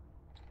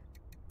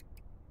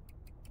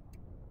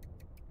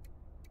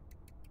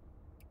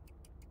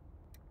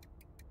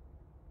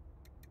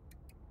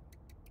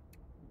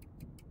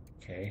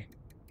 Okay.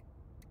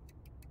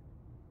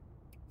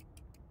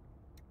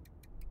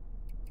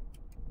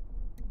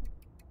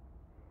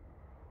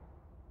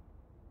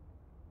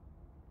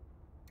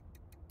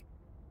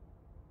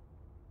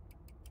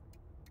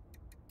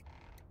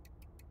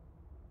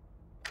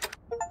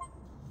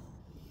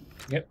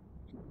 Yep.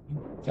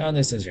 Found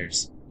the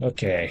scissors.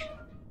 Okay.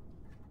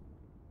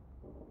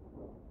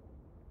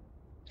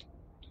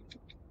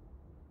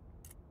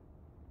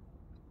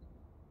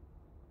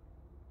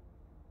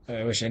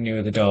 I wish I knew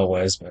who the doll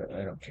was, but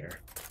I don't care.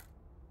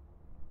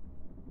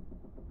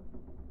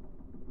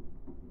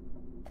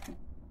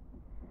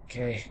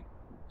 Okay.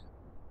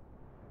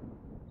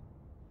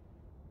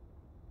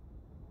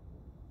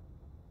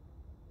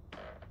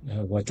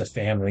 Oh, what the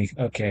family?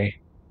 Okay.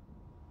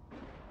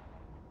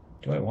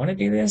 Do I want to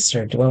do this,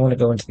 or do I want to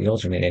go into the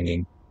alternate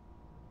ending?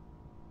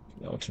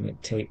 The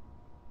alternate tape.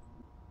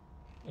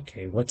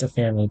 Okay, what's a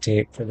family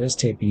tape? For this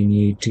tape, you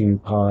need to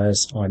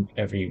pause on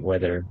every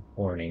weather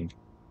warning.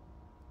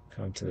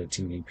 Come to the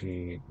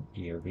TVP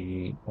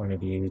POV point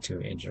of view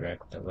to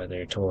interact with the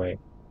weather toy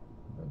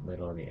in the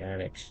middle of the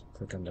attic.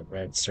 Click on the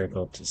red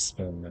circle to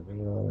spin the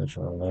wheel, which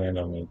will land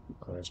on the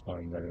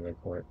corresponding weather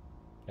report.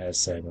 As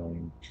said,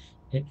 when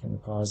hit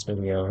and pause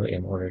video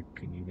in order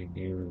to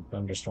do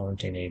thunderstorm,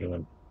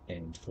 tornado,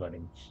 and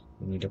flooding.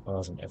 You need to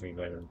pause on every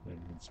weather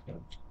spin.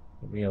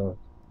 The wheel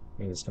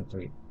is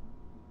complete.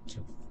 To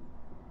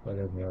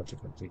weather wheel to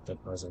complete the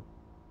puzzle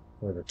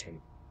for the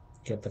tape.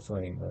 Get the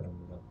flooding button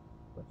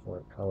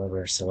before.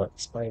 However, select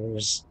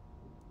spiders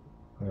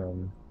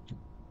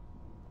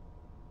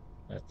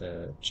at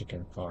the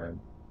chicken farm.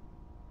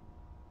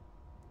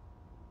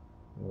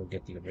 We'll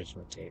get the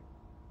original tape.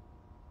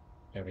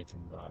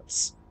 Everything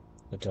bots.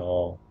 The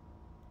doll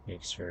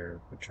makes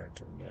her return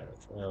to the attic.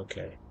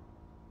 Okay.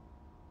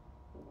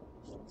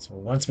 So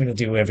it wants me to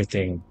do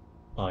everything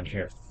on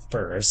here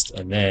first,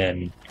 and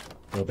then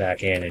go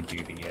back in and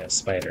do the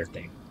spider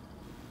thing.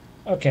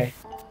 Okay,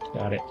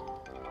 got it.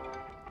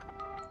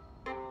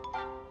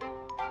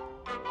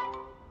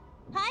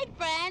 Hi,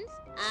 friends.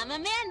 I'm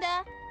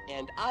Amanda.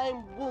 And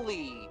I'm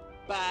Wooly.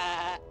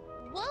 Bah.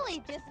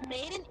 Wooly just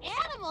made an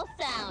animal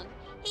sound.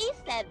 He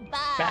said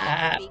baa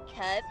Bah.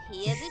 because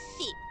he is a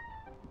sheep.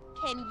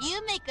 Can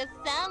you make a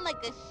sound like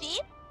a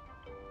sheep?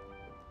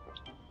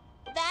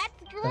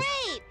 That's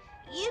great!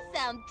 You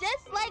sound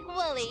just like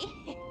Wooly.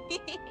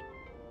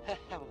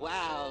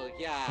 Wow,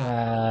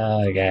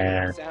 yeah.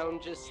 Yeah. You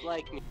sound just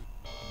like me.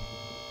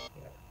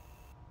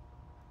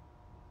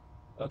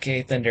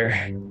 Okay, Thunder.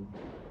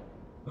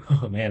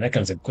 Oh man, that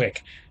comes in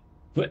quick.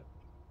 But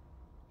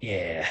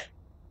yeah.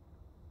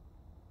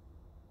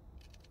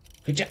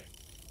 Good job.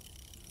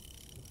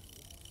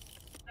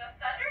 The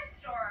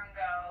thunderstorm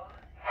goes.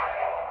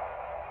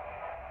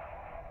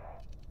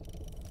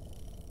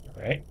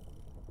 Alright.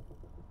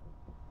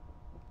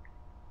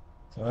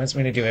 So that's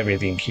going to do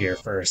everything here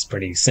first.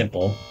 Pretty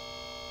simple.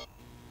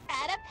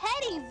 At a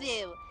petting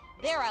zoo.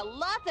 There are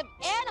lots of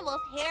animals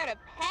here to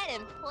pet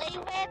and play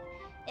with.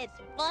 It's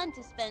fun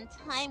to spend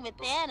time with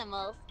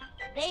animals.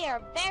 They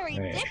are very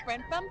Right.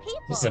 different from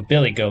people. This is a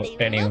billy goat,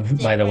 They anyway,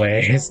 look by the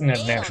way. different, It's not but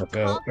an they actual don't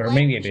goat. talk Or like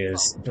maybe it people.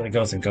 is. Billy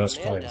goats and ghosts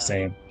are probably the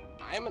same.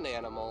 I'm an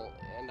animal,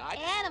 and I...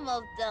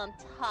 Animals don't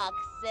talk,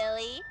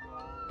 silly.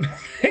 Look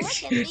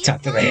at these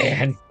Talk to the signs.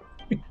 hand.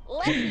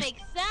 Let's make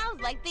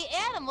sounds like the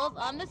animals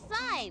on the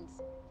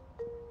signs.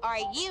 Are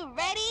you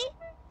ready?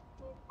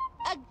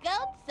 A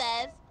goat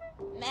says,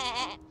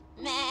 meh,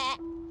 meh.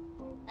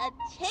 A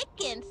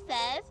chicken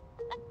says,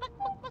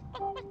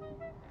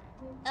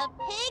 a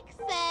pig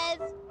says,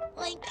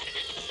 like,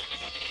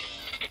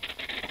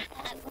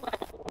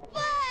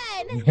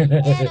 fun!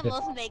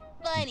 Animals make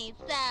funny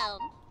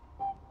sounds.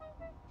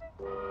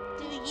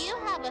 Do you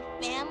have a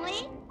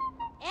family?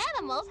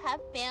 Animals have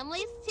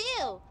families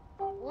too.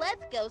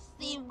 Let's go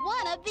see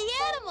one of the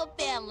animal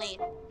families.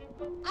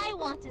 I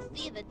want to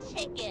see the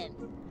chickens.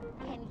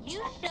 Can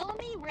you show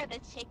me where the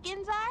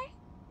chickens are?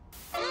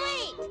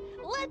 Great!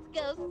 Let's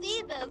go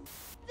see those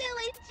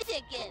silly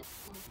chickens.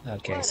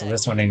 Okay, so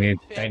this one I need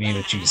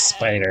to choose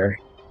spider.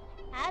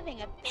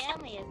 Having a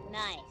family is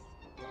nice.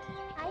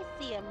 I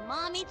see a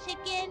mommy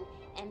chicken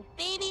and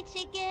baby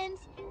chickens,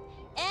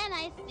 and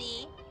I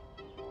see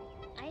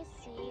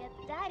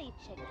a daddy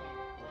chicken.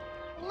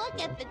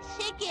 Look at the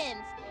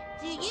chickens.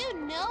 Do you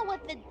know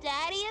what the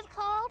daddy is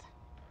called?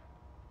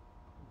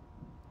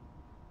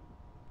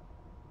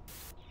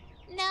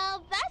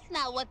 No, that's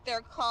not what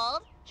they're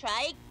called.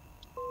 Try.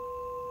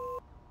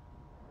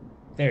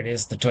 There it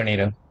is, the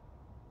tornado.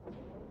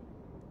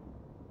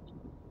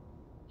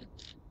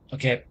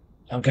 Okay,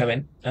 I'm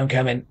coming. I'm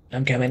coming.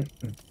 I'm coming.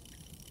 The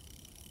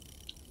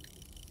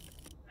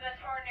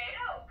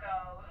tornado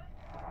goes.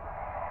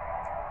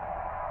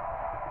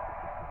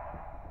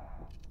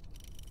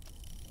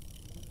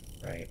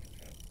 Right.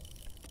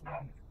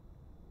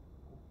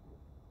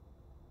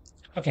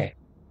 Okay.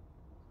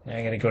 Now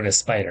I gotta go to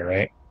spider,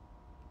 right?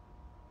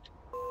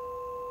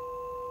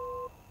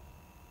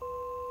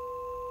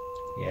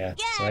 Yeah,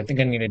 so I think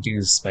I'm gonna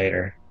do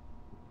spider.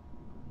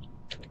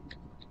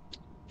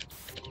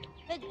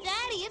 The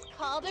daddy is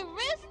called a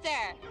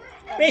rooster.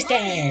 The Rooster!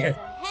 mommy is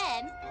a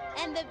hen,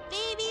 and the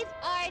babies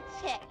are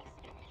chicks.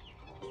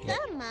 Yep.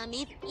 Some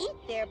mommies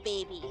eat their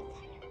babies.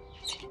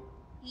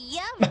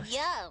 Yum,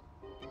 yum.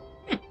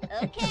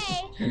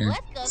 Okay,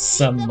 let's go see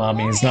Some more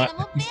mommies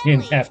animal didn't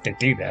families. have to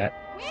do that.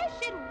 Where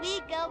should we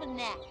go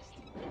next?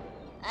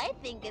 I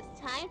think it's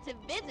time to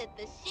visit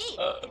the sheep.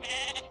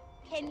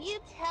 Can you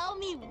tell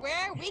me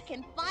where we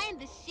can find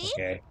the sheep?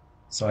 Okay,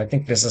 so I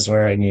think this is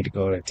where I need to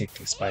go to take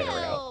the spider Ew,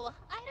 out.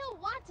 I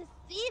don't want to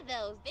see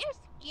those. They're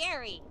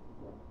scary.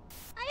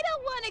 I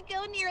don't want to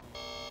go near.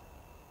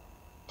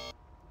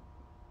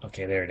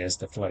 Okay, there it is,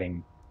 the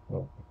flooding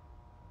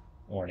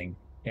warning.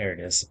 There it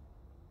is.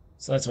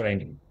 So that's what I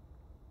need.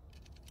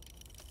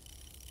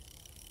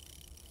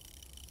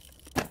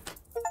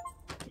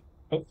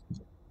 Oh.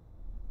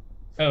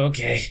 Oh,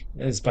 okay.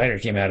 The spider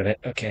came out of it.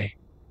 Okay.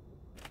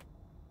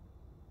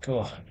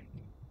 Cool.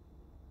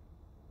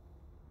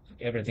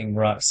 Everything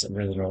rocks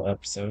original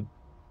episode.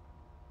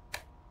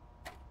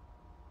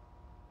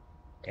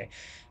 Okay.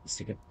 Let's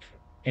take it.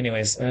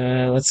 Anyways,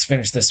 let's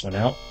finish this one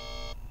out.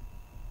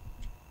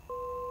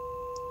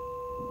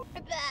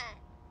 That.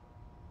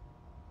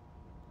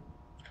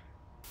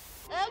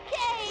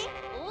 Okay,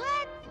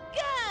 let's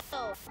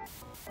go.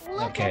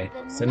 Look Okay,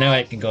 at the so now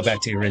I nice can go back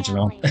to the sheep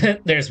original.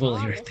 family. There's All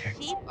Willy right the there.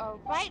 sheep are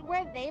right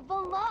where they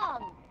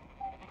belong.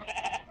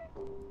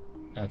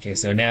 Okay,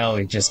 so now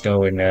we just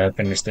go and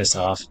finish this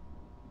off.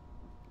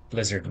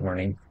 Blizzard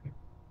warning.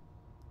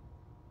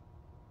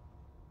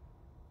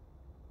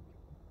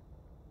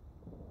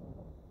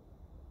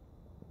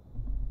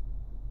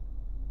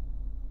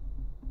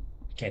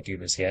 Can't do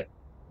this yet.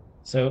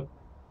 So,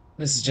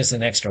 this is just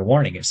an extra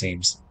warning, it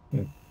seems.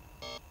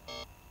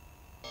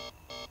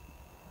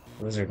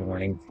 Blizzard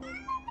warning.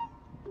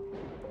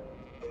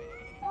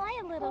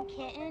 Hi, little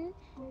kitten.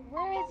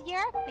 Where is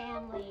your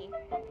family?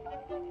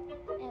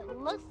 It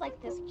looks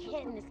like this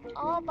kitten is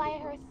all by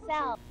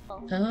herself.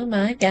 Oh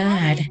my How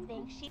god. do you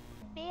think she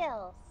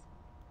feels?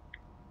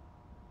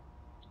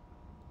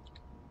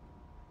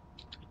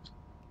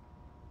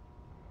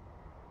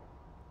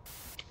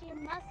 She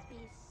must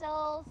be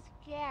so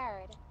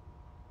scared.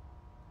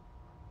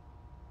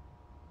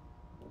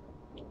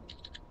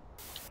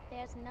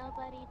 There's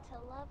nobody to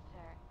love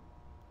her.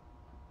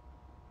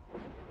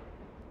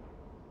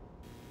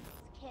 This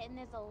kitten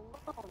is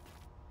alone.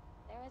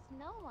 There is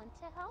no one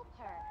to help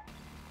her.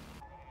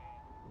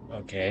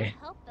 Okay.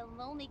 Help the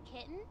lonely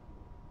kitten?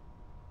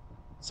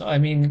 So, I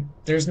mean,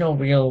 there's no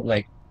real,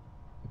 like,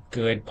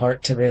 good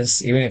part to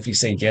this. Even if you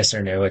say yes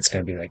or no, it's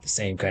going to be, like, the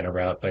same kind of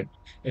route. But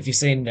if you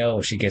say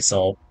no, she gets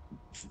all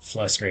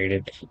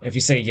frustrated. If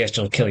you say yes,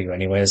 she'll kill you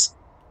anyways.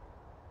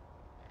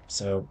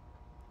 So,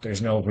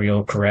 there's no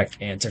real correct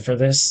answer for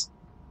this,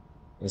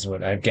 is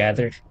what I've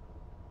gathered.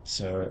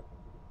 So,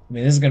 I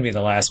mean, this is going to be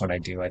the last one I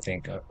do, I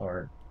think,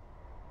 or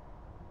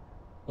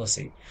we'll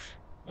see.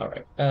 All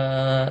right.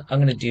 I'm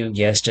going to do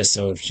yes, just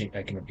so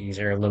I can appease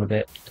her a little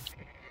bit.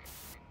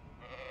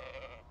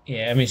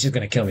 Yeah, I mean, she's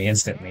gonna kill me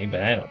instantly,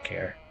 but I don't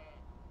care.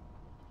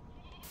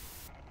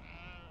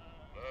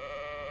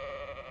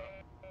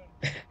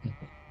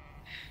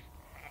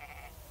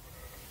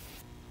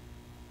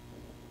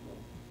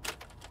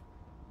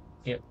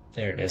 Yep,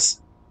 there it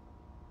is.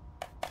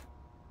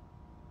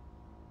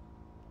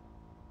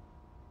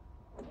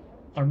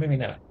 Or maybe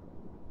not.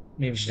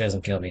 Maybe she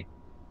doesn't kill me.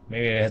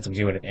 Maybe I have to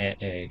do it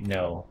a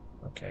no.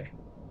 Okay.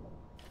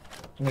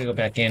 I'm gonna go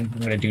back in. I'm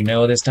gonna do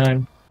no this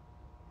time.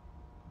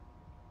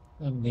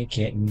 Lonely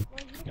kitten. Will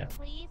you No.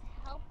 please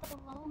help the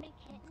lonely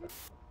kitten?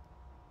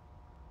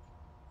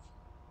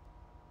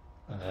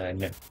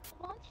 No.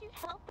 Won't you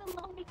help the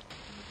lonely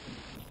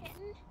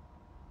kitten?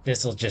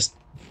 This'll just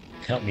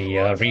help me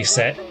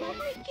reset. The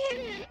lonely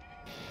kitten.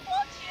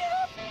 Won't you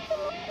help the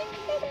lonely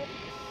kitten?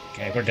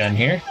 Okay, we're done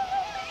here.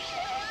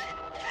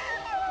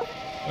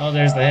 Oh,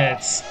 there's the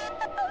heads.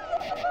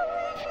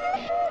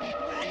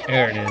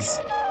 There it is.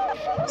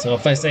 So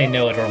if I say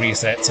no, it'll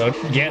reset. So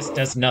yes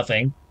does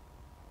nothing.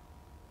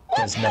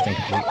 Does nothing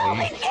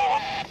completely.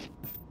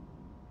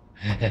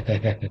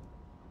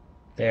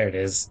 There it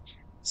is.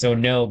 So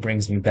no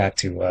brings me back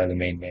to the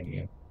main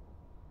menu.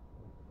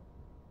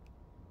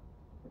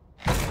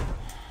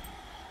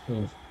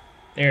 Ooh,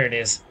 there it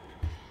is.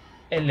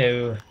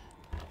 Hello.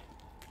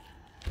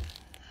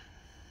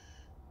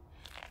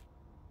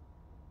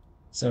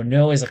 So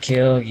no is a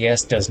kill,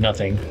 yes does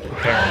nothing.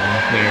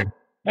 Apparently, weird.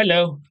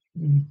 Hello.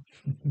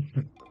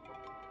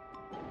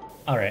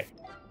 All right.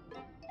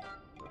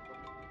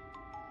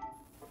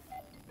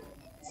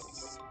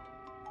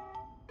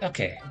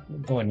 Okay,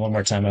 going one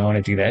more time. I want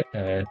to do that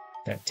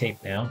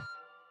tape now.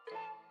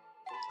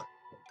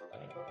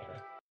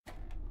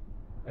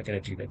 I gotta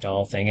do the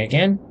doll thing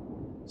again.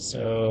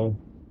 So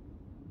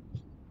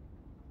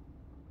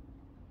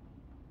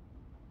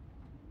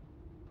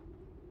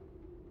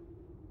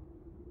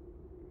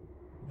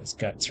it's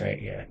guts,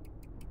 right? Yeah.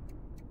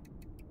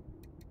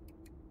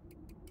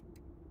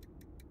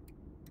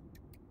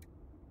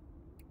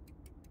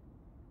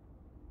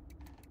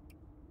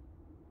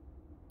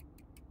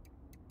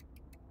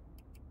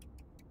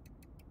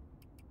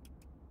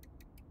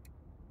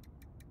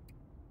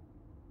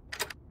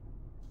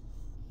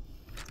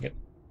 Yep.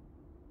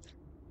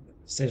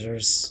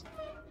 Scissors.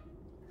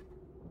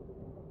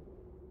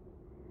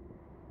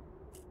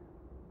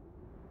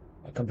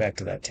 I'll come back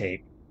to that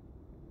tape.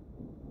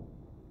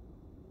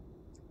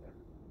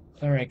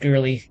 All right,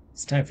 girly,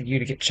 it's time for you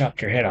to get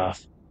chopped your head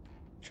off.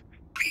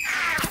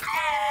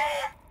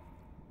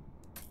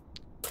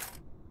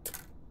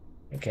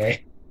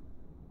 Okay.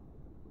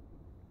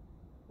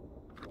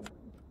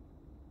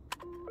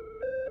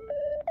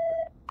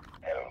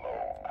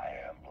 Hello, I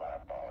am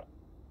Bloodborne.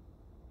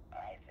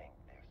 I think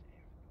this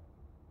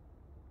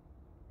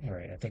is... All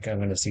right, I think I'm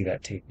going to see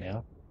that tape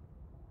now.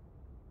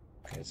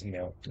 Because, you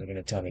know, they're going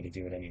to tell me to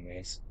do it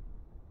anyways.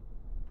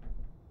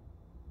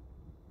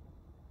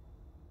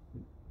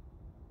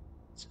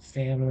 It's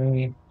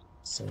family.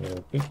 So,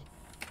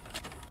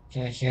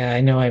 yeah,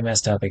 I know I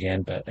messed up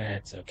again, but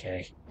it's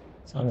okay.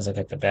 As long as I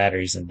got the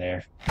batteries in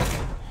there. I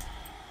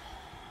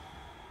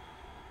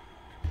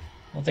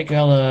think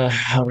I'll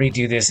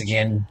redo this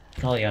again,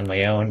 probably on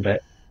my own,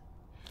 but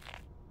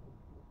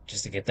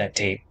just to get that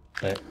tape.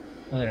 But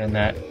other than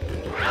that,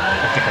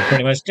 I think we're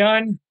pretty much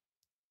done.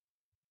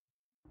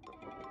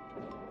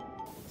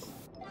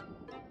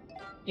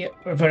 Yep,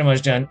 we're pretty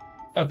much done.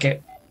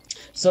 Okay,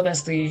 so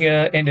that's the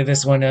end of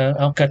this one.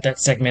 I'll cut that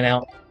segment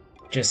out,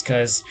 just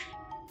cause.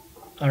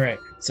 All right,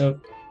 so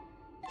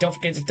don't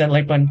forget to hit that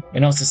like button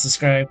and also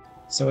subscribe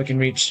so we can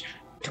reach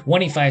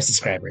 25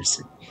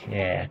 subscribers.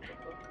 Yeah.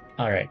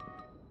 All right.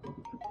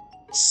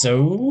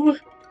 So,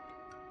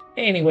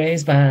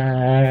 anyways,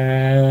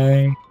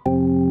 bye.